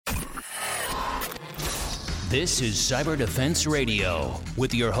This is Cyber Defense Radio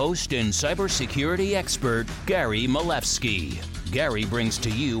with your host and cybersecurity expert, Gary Malevsky. Gary brings to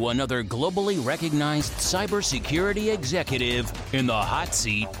you another globally recognized cybersecurity executive in the hot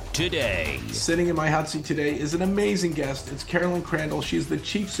seat today. Sitting in my hot seat today is an amazing guest. It's Carolyn Crandall. She's the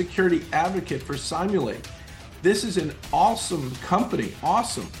Chief Security Advocate for Cymulate. This is an awesome company.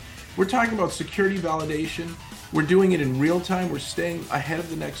 Awesome. We're talking about security validation. We're doing it in real time. We're staying ahead of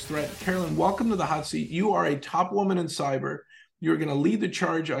the next threat. Carolyn, welcome to the hot seat. You are a top woman in cyber. You're going to lead the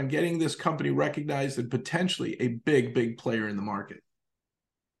charge on getting this company recognized and potentially a big, big player in the market.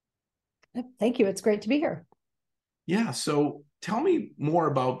 Thank you. It's great to be here. Yeah. So tell me more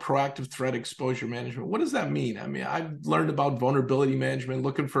about proactive threat exposure management. What does that mean? I mean, I've learned about vulnerability management,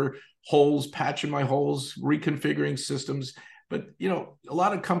 looking for holes, patching my holes, reconfiguring systems. But, you know, a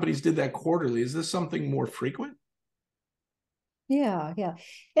lot of companies did that quarterly. Is this something more frequent? Yeah.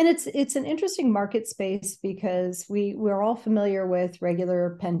 And it's an interesting market space because we're all familiar with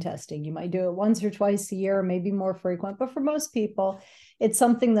regular pen testing. You might do it once or twice a year, maybe more frequent, but for most people, it's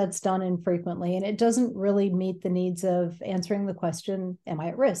something that's done infrequently, and it doesn't really meet the needs of answering the question, am I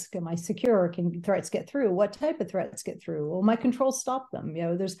at risk? Am I secure? Can threats get through? What type of threats get through? Will my controls stop them? You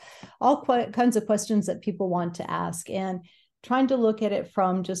know, there's all kinds of questions that people want to ask, and trying to look at it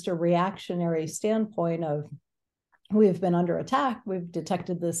from just a reactionary standpoint of, we've been under attack, we've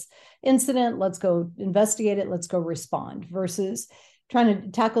detected this incident, let's go investigate it, let's go respond, versus trying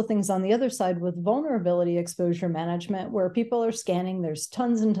to tackle things on the other side with vulnerability exposure management, where people are scanning, there's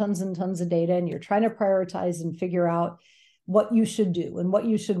tons and tons and tons of data, and you're trying to prioritize and figure out what you should do and what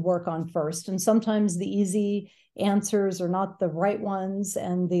you should work on first. And sometimes the easy answers are not the right ones,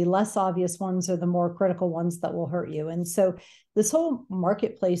 and the less obvious ones are the more critical ones that will hurt you. And so this whole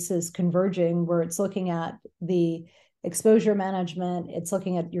marketplace is converging, where it's looking at the exposure management, it's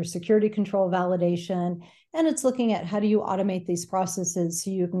looking at your security control validation, and it's looking at how do you automate these processes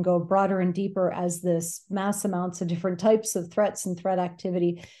so you can go broader and deeper, as this mass amounts of different types of threats and threat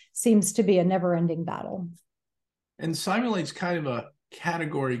activity seems to be a never-ending battle. And Cymulate's kind of a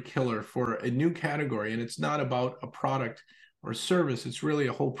category killer for a new category, and it's not about a product or service, it's really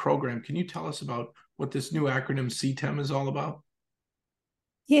a whole program. Can you tell us about what this new acronym CTEM is all about?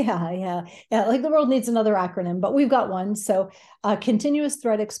 Yeah. Like the world needs another acronym, but we've got one. So continuous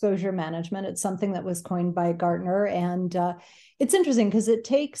threat exposure management, it's something that was coined by Gartner. And it's interesting because it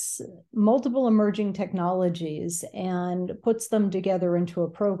takes multiple emerging technologies and puts them together into a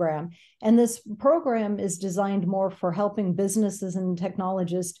program. And this program is designed more for helping businesses and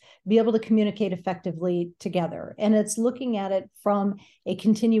technologists be able to communicate effectively together. And it's looking at it from a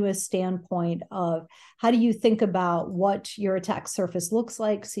continuous standpoint of, how do you think about what your attack surface looks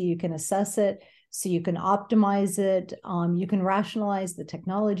like so you can assess it, so you can optimize it, you can rationalize the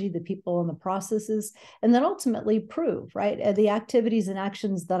technology, the people, and the processes, and then ultimately prove, right? The activities and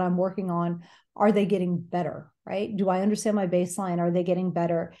actions that I'm working on, are they getting better, right? Do I understand my baseline? Are they getting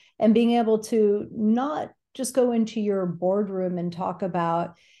better? And being able to not just go into your boardroom and talk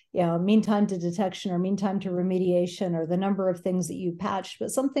about, you know, mean time to detection or mean time to remediation or the number of things that you patched,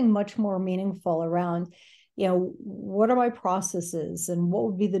 but something much more meaningful around, you know, what are my processes and what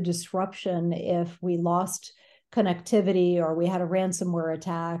would be the disruption if we lost connectivity or we had a ransomware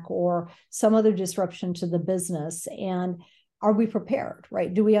attack or some other disruption to the business? And are we prepared,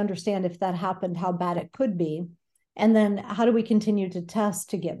 right? Do we understand if that happened, how bad it could be? And then how do we continue to test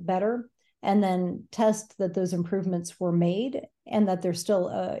to get better? And then test that those improvements were made and that they're still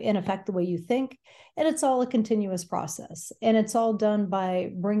in effect the way you think. And it's all a continuous process. And it's all done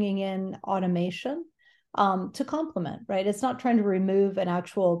by bringing in automation to complement, right? It's not trying to remove an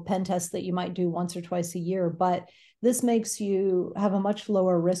actual pen test that you might do once or twice a year, but this makes you have a much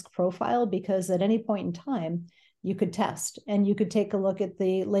lower risk profile, because at any point in time, you could test and you could take a look at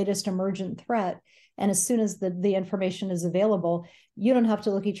the latest emergent threat. And as soon as the information is available, you don't have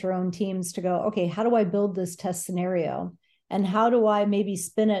to look at your own teams to go, okay, how do I build this test scenario? And how do I maybe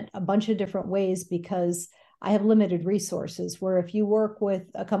spin it a bunch of different ways, because I have limited resources? Where if you work with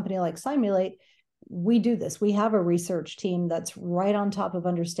a company like Cymulate, we do this. We have a research team that's right on top of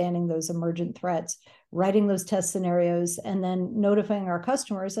understanding those emergent threats, writing those test scenarios, and then notifying our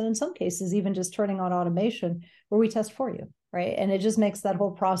customers. And in some cases, even just turning on automation where we test for you, right? And it just makes that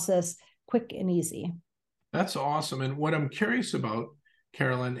whole process quick and easy. That's awesome. And what I'm curious about,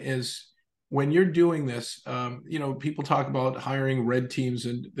 Carolyn, is when you're doing this, you know, people talk about hiring red teams,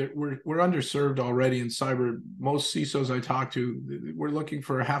 and we're underserved already in cyber. Most CISOs I talk to, we're looking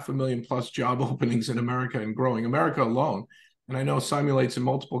for 500,000+ job openings in America and growing. America alone. And I know Cymulate's in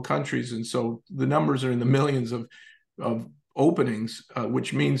multiple countries, and so the numbers are in the millions of openings,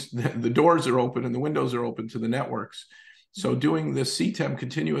 which means the doors are open and the windows are open to the networks. So doing the CTEM,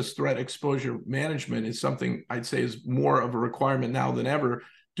 continuous threat exposure management, is something I'd say is more of a requirement now than ever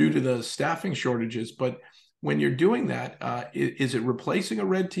due to the staffing shortages. But when you're doing that, is it replacing a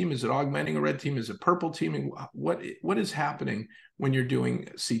red team? Is it augmenting a red team? Is it purple teaming? What is happening when you're doing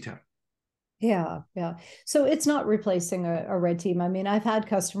CTEM? Yeah. So it's not replacing a red team. I mean, I've had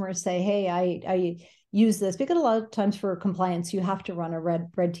customers say, hey, I use this, because a lot of times for compliance, you have to run a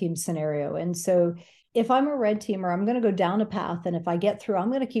red team scenario. And so if I'm a red teamer, I'm going to go down a path. And if I get through, I'm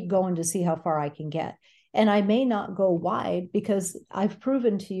going to keep going to see how far I can get. And I may not go wide because I've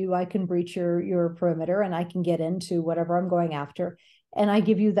proven to you I can breach your perimeter and I can get into whatever I'm going after. And I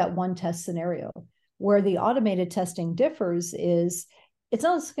give you that one test scenario. Where the automated testing differs is it's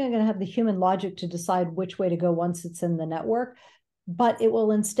not going to have the human logic to decide which way to go once it's in the network, but it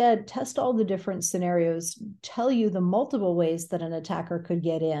will instead test all the different scenarios, tell you the multiple ways that an attacker could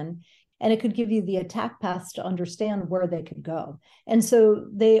get in, and it could give you the attack paths to understand where they could go. And so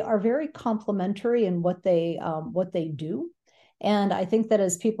they are very complementary in what they do. And I think that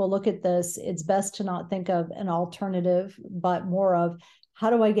as people look at this, it's best to not think of an alternative, but more of how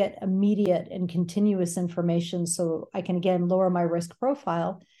do I get immediate and continuous information so I can, again, lower my risk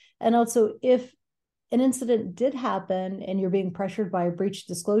profile. And also, if an incident did happen and you're being pressured by breach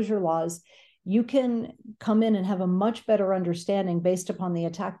disclosure laws, you can come in and have a much better understanding based upon the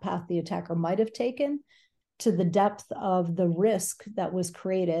attack path the attacker might have taken to the depth of the risk that was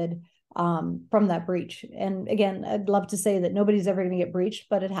created from that breach. And again, I'd love to say that nobody's ever going to get breached,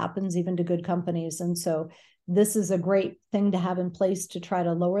 but it happens even to good companies. And so this is a great thing to have in place to try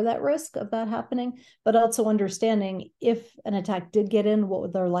to lower that risk of that happening, but also understanding if an attack did get in,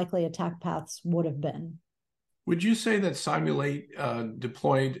 what their likely attack paths would have been. Would you say that Cymulate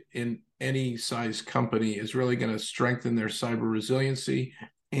deployed in any size company is really going to strengthen their cyber resiliency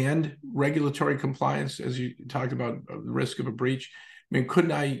and regulatory compliance, as you talked about the risk of a breach? I mean,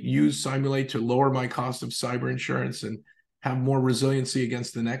 couldn't I use Cymulate to lower my cost of cyber insurance and have more resiliency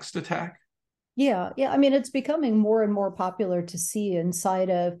against the next attack? Yeah. I mean, it's becoming more and more popular to see inside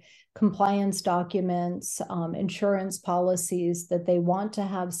of compliance documents, insurance policies, that they want to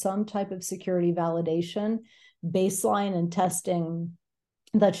have some type of security validation, baseline and testing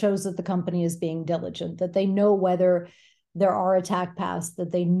that shows that the company is being diligent, that they know whether there are attack paths,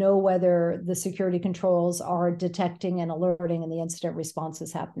 that they know whether the security controls are detecting and alerting and the incident response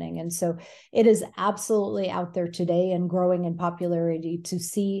is happening. And so it is absolutely out there today and growing in popularity to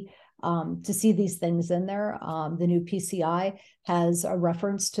see these things in there. The new PCI has a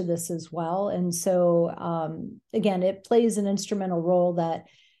reference to this as well. And so, again, it plays an instrumental role that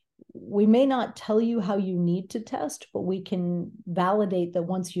we may not tell you how you need to test, but we can validate that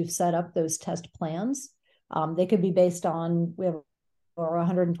once you've set up those test plans. They could be based on, we have or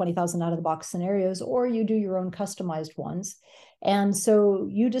 120,000 out of the box scenarios, or you do your own customized ones. And so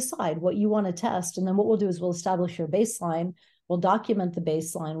you decide what you want to test. And then what we'll do is we'll establish your baseline. We'll document the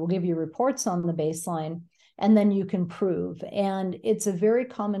baseline. We'll give you reports on the baseline, and then you can prove. And it's a very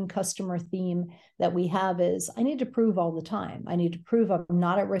common customer theme that we have is, I need to prove all the time. I need to prove I'm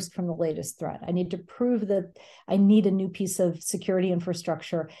not at risk from the latest threat. I need to prove that I need a new piece of security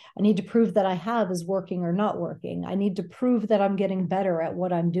infrastructure. I need to prove that I have is working or not working. I need to prove that I'm getting better at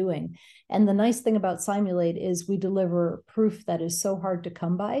what I'm doing. And the nice thing about Cymulate is we deliver proof that is so hard to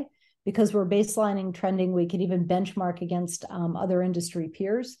come by, because we're baselining, trending. We can even benchmark against other industry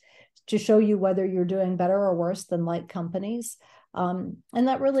peers to show you whether you're doing better or worse than like companies. And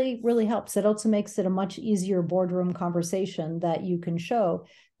that really, really helps. It also makes it a much easier boardroom conversation that you can show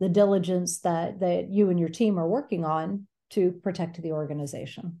the diligence that you and your team are working on to protect the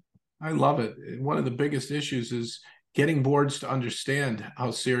organization. I love it. One of the biggest issues is getting boards to understand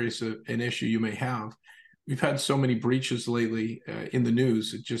how serious an issue you may have. We've had so many breaches lately in the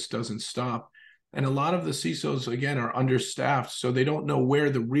news, it just doesn't stop. And a lot of the CISOs, again, are understaffed, so they don't know where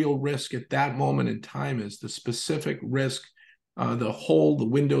the real risk at that moment in time is, the specific risk, the hole, the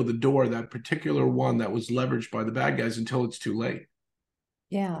window, the door, that particular one that was leveraged by the bad guys until it's too late.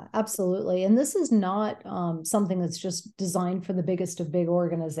 Yeah, absolutely. And this is not something that's just designed for the biggest of big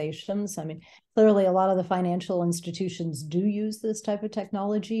organizations. I mean, clearly a lot of the financial institutions do use this type of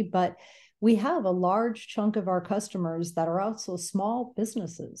technology, but we have a large chunk of our customers that are also small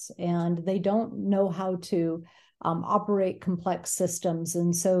businesses, and they don't know how to operate complex systems.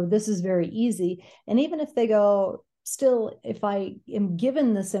 And so this is very easy. And even if they go still, if I am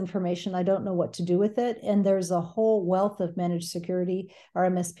given this information, I don't know what to do with it. And there's a whole wealth of managed security or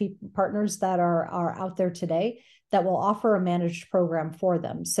MSP partners that are out there today that will offer a managed program for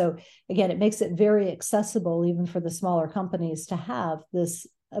them. So again, it makes it very accessible even for the smaller companies to have this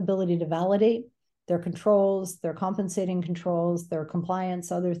ability to validate their controls, their compensating controls, their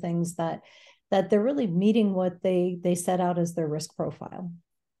compliance, other things that they're really meeting what they set out as their risk profile.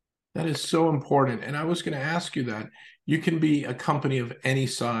 That is so important. And I was going to ask you that. You can be a company of any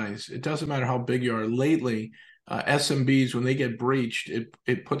size. It doesn't matter how big you are. Lately, SMBs, when they get breached,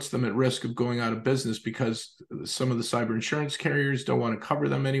 it puts them at risk of going out of business because some of the cyber insurance carriers don't want to cover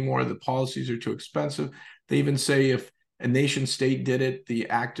them anymore. The policies are too expensive. They even say if a nation state did it, the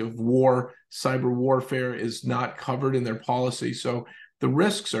act of war, cyber warfare is not covered in their policy. So the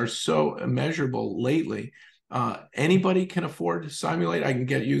risks are so immeasurable lately. Anybody can afford to Cymulate. I can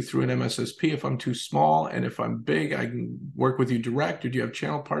get you through an MSSP if I'm too small, and if I'm big, I can work with you direct. Or do you have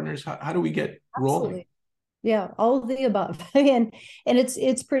channel partners? How do we get rolling? Yeah, all of the above. and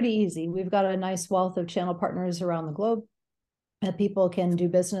it's pretty easy. We've got a nice wealth of channel partners around the globe that people can do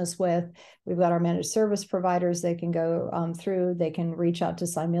business with. We've got our managed service providers they can go through. They can reach out to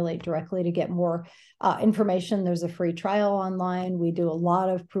Cymulate directly to get more information. There's a free trial online. We do a lot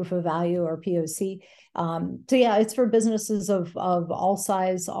of proof of value or POC. So yeah, it's for businesses of all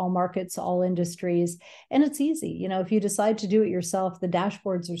size, all markets, all industries. And it's easy. You know, if you decide to do it yourself, the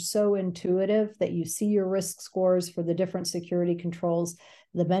dashboards are so intuitive that you see your risk scores for the different security controls.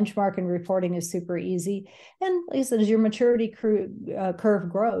 The benchmark and reporting is super easy. And like I said, as your maturity curve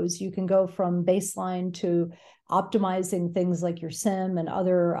grows, you can go from baseline to optimizing things like your SIM and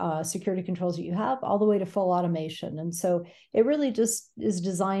other security controls that you have all the way to full automation. And so it really just is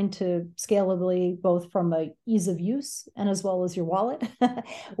designed to scalably, both from a ease of use and as well as your wallet,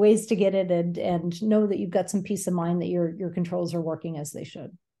 ways to get it and know that you've got some peace of mind that your controls are working as they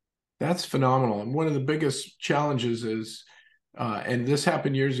should. That's phenomenal. And one of the biggest challenges is, and this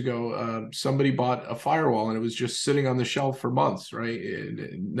happened years ago, somebody bought a firewall and it was just sitting on the shelf for months, right?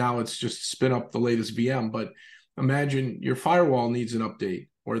 And now it's just spin up the latest VM. But imagine your firewall needs an update,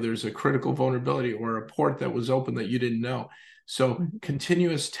 or there's a critical vulnerability or a port that was open that you didn't know. So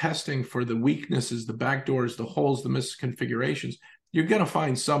continuous testing for the weaknesses, the backdoors, the holes, the misconfigurations, you're going to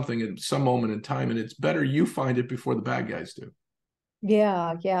find something at some moment in time. And it's better you find it before the bad guys do.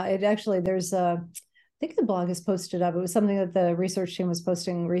 Yeah. It actually, there's I think the blog is posted up. It was something that the research team was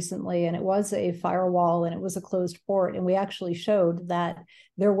posting recently, and it was a firewall and it was a closed port. And we actually showed that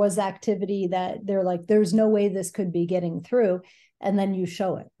there was activity that they're like, there's no way this could be getting through. And then you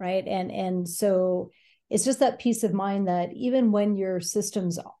show it, right? And so it's just that peace of mind that even when your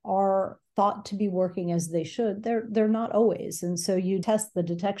systems are thought to be working as they should, they're not always. And so you test the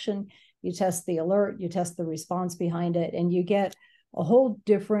detection, you test the alert, you test the response behind it, and you get a whole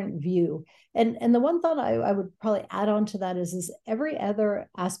different view. And the one thought I would probably add on to that is every other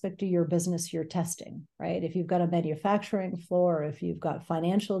aspect of your business you're testing, right? If you've got a manufacturing floor, if you've got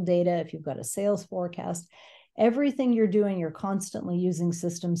financial data, if you've got a sales forecast, everything you're doing, you're constantly using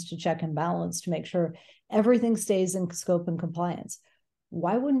systems to check and balance to make sure everything stays in scope and compliance.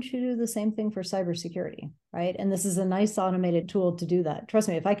 Why wouldn't you do the same thing for cybersecurity, right? And this is a nice automated tool to do that. Trust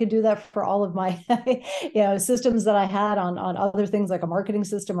me, if I could do that for all of my systems that I had on other things like a marketing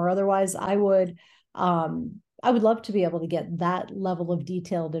system or otherwise, I would love to be able to get that level of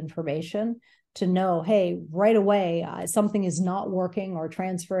detailed information to know, hey, right away, something is not working or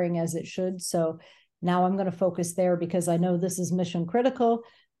transferring as it should. So now I'm going to focus there because I know this is mission critical.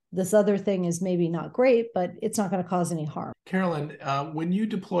 This other thing is maybe not great, but it's not going to cause any harm. Carolyn, when you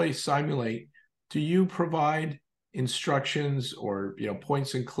deploy Cymulate, do you provide instructions or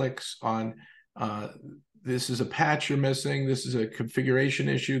points and clicks on this is a patch you're missing, this is a configuration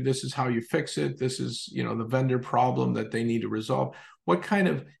issue, this is how you fix it, this is the vendor problem that they need to resolve? What kind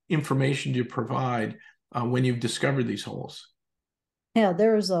of information do you provide when you've discovered these holes? Yeah,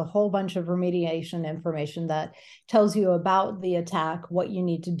 there's a whole bunch of remediation information that tells you about the attack, what you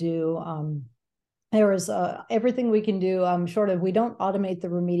need to do. There is everything we can do. Short of, we don't automate the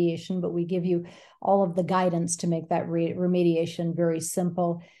remediation, but we give you all of the guidance to make that remediation very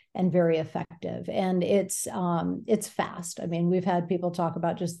simple and very effective. And it's fast. I mean, we've had people talk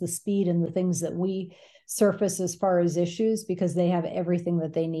about just the speed and the things that we surface as far as issues because they have everything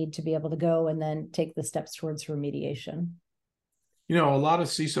that they need to be able to go and then take the steps towards remediation. A lot of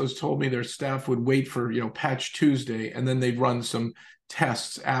CISOs told me their staff would wait for, Patch Tuesday, and then they'd run some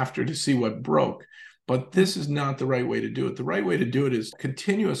tests after to see what broke. But this is not the right way to do it. The right way to do it is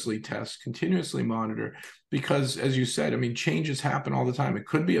continuously test, continuously monitor, because as you said, changes happen all the time. It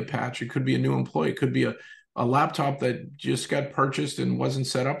could be a patch, it could be a new employee, it could be a a laptop that just got purchased and wasn't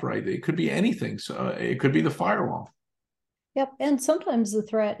set up right. It could be anything. So it could be the firewall. Yep. And sometimes the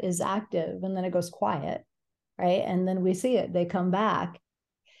threat is active and then it goes quiet, right? And then we see it, they come back.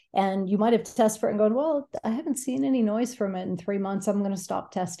 And you might have tested for it and going, well, I haven't seen any noise from it in 3 months. I'm going to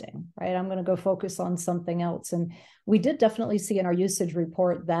stop testing, right? I'm going to go focus on something else. And we did definitely see in our usage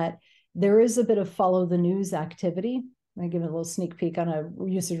report that there is a bit of follow the news activity. I'm going to give a little sneak peek on a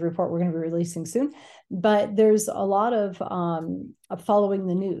usage report we're going to be releasing soon. But there's a lot of following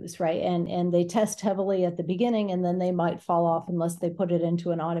the news, right? And they test heavily at the beginning, and then they might fall off unless they put it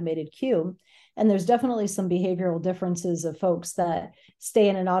into an automated queue. And there's definitely some behavioral differences of folks that stay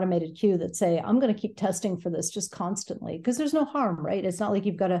in an automated queue that say, I'm going to keep testing for this just constantly, because there's no harm, right? It's not like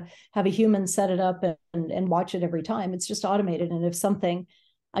you've got to have a human set it up and watch it every time. It's just automated. And if something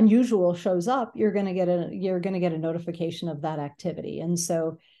unusual shows up, you're going to get a notification of that activity. And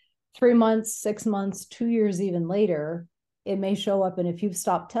so 3 months, 6 months, 2 years, even later, it may show up. And if you've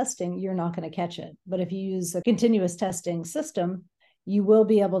stopped testing, you're not going to catch it. But if you use a continuous testing system, you will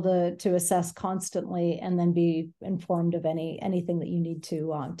be able to assess constantly and then be informed of anything that you need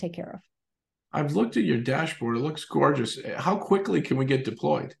to take care of. I've looked at your dashboard. It looks gorgeous. How quickly can we get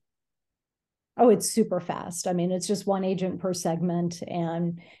deployed? Oh, it's super fast. I mean, it's just one agent per segment.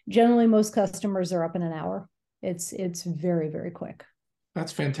 And generally, most customers are up in an hour. It's very, very quick.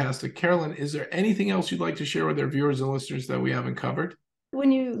 That's fantastic. Carolyn, is there anything else you'd like to share with our viewers and listeners that we haven't covered?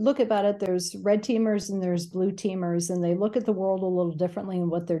 When you look about it, there's red teamers and there's blue teamers, and they look at the world a little differently in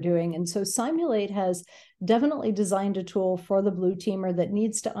what they're doing. And so Cymulate has definitely designed a tool for the blue teamer that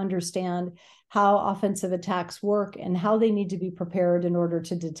needs to understand how offensive attacks work and how they need to be prepared in order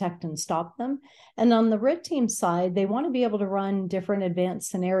to detect and stop them. And on the red team side, they want to be able to run different advanced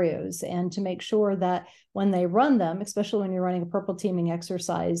scenarios and to make sure that when they run them, especially when you're running a purple teaming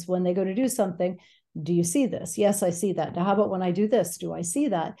exercise, when they go to do something, do you see this? Yes, I see that. Now, how about when I do this? Do I see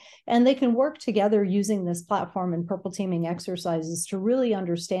that? And they can work together using this platform and purple teaming exercises to really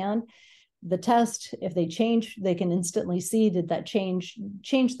understand the test. If they change, they can instantly see, did that change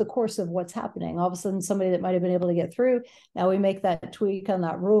the course of what's happening? All of a sudden, somebody that might have been able to get through, now we make that tweak on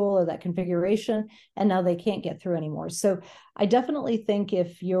that rule or that configuration, and now they can't get through anymore. So I definitely think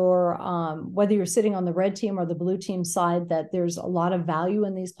if you're, whether you're sitting on the red team or the blue team side, that there's a lot of value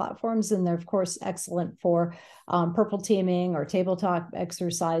in these platforms. And they're, of course, excellent for purple teaming or tabletop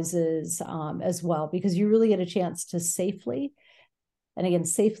exercises as well, because you really get a chance to safely, and again,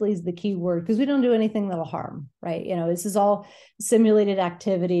 safely is the key word, because we don't do anything that'll harm, right? You know, this is all simulated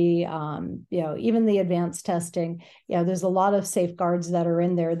activity. Even the advanced testing, there's a lot of safeguards that are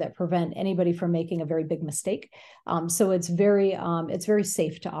in there that prevent anybody from making a very big mistake. So it's very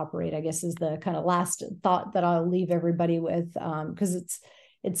safe to operate, I guess, is the kind of last thought that I'll leave everybody with, because it's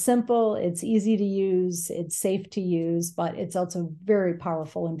simple, it's easy to use, it's safe to use, but it's also very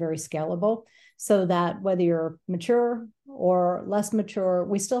powerful and very scalable, so that whether you're mature or less mature,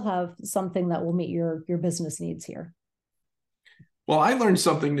 we still have something that will meet your business needs here. Well, I learned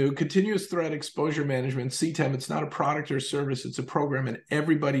something new. Continuous Threat Exposure Management, CTEM, it's not a product or service, it's a program, and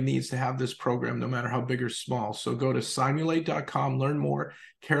everybody needs to have this program, no matter how big or small. So go to Cymulate.com, learn more.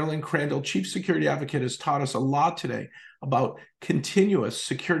 Carolyn Crandall, Chief Security Advocate, has taught us a lot today about continuous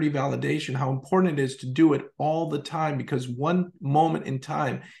security validation, how important it is to do it all the time, because one moment in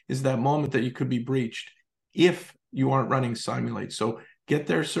time is that moment that you could be breached if you aren't running Cymulate. So get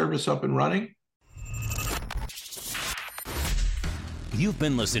their service up and running. You've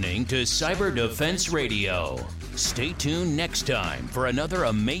been listening to Cyber Defense Radio. Stay tuned next time for another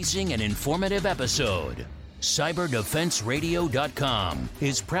amazing and informative episode. CyberDefenseRadio.com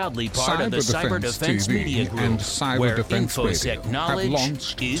is proudly part of the Cyber Defense TV Media Group, and Cyber where Defense InfoSec Radio knowledge have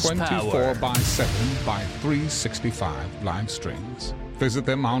launched is 24 power. by 7 by 365 live streams. Visit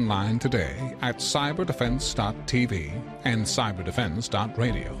them online today at cyberdefense.tv and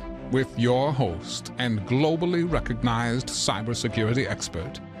cyberdefense.radio with your host and globally recognized cybersecurity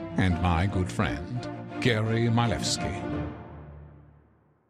expert and my good friend, Gary Milewski.